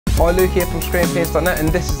Hi, Luke here from Fiends.net, and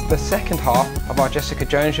this is the second half of our Jessica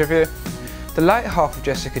Jones review. The later half of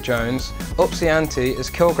Jessica Jones ups the ante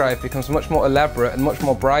as Killgrave becomes much more elaborate and much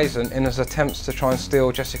more brazen in his attempts to try and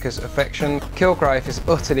steal Jessica's affection. Killgrave is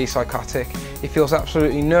utterly psychotic. He feels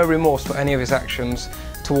absolutely no remorse for any of his actions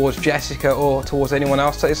towards Jessica or towards anyone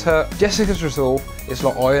else that is hurt. Jessica's resolve is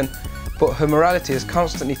like iron, but her morality is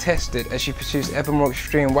constantly tested as she pursues ever more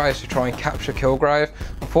extreme ways to try and capture Killgrave.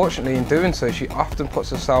 Unfortunately, in doing so, she often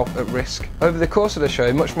puts herself at risk. Over the course of the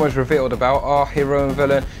show, much more is revealed about our hero and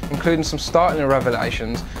villain, including some startling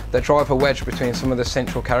revelations that drive a wedge between some of the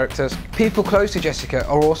central characters. People close to Jessica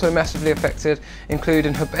are also massively affected,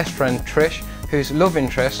 including her best friend Trish, whose love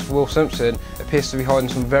interest, Will Simpson, appears to be hiding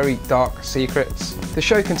some very dark secrets. The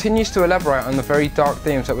show continues to elaborate on the very dark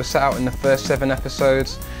themes that were set out in the first 7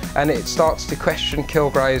 episodes, and it starts to question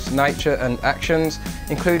Killgrave's nature and actions,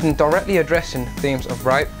 including directly addressing themes of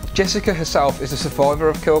rape. Jessica herself is a survivor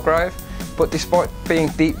of Killgrave, but despite being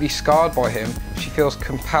deeply scarred by him, she feels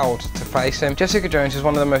compelled to face him. Jessica Jones is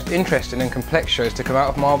one of the most interesting and complex shows to come out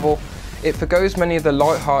of Marvel. It forgoes many of the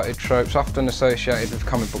light-hearted tropes often associated with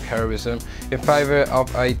comic book heroism in favour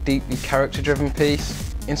of a deeply character-driven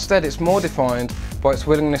piece. Instead, it's more defined by its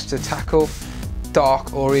willingness to tackle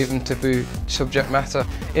dark or even taboo subject matter.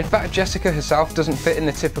 In fact, Jessica herself doesn't fit in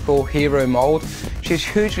the typical hero mould. She's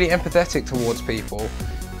hugely empathetic towards people,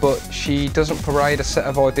 but she doesn't parade a set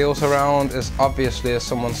of ideals around as obviously as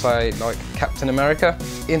someone, say, like Captain America.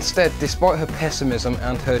 Instead, despite her pessimism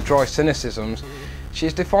and her dry cynicisms, she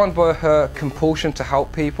is defined by her compulsion to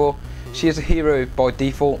help people. She is a hero by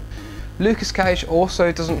default. Lucas Cage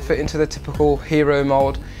also doesn't fit into the typical hero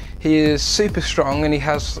mould. He is super strong and he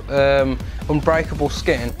has unbreakable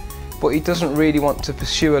skin, but he doesn't really want to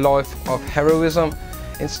pursue a life of heroism.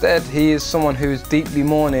 Instead, he is someone who is deeply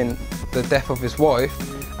mourning the death of his wife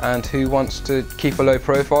and who wants to keep a low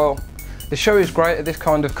profile. The show is great at this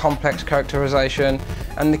kind of complex characterization,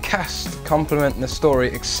 and the cast complement the story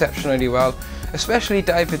exceptionally well, especially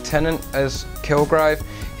David Tennant as Killgrave.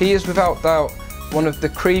 He is without doubt one of the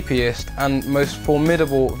creepiest and most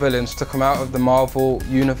formidable villains to come out of the Marvel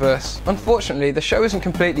universe. Unfortunately, the show isn't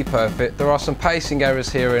completely perfect. There are some pacing errors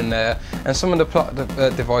here and there, and some of the plot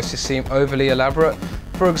devices seem overly elaborate.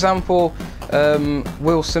 For example,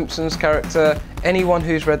 Will Simpson's character, anyone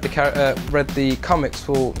who's read the comics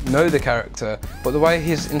will know the character, but the way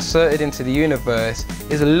he's inserted into the universe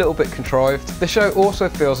is a little bit contrived. The show also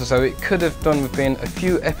feels as though it could have done with being a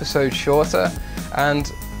few episodes shorter,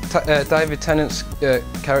 and David Tennant's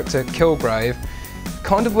character Killgrave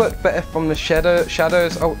kind of worked better from the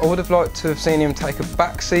shadows. I would have liked to have seen him take a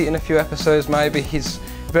backseat in a few episodes maybe. He's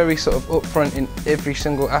very sort of upfront in every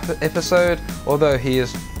single episode, although he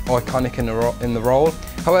is iconic in the role.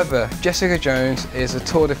 However, Jessica Jones is a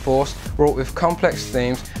tour de force wrought with complex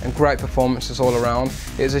themes and great performances all around.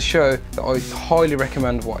 It is a show that I highly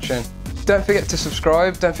recommend watching. Don't forget to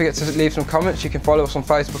subscribe, don't forget to leave some comments. You can follow us on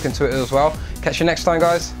Facebook and Twitter as well. Catch you next time,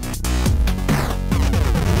 guys.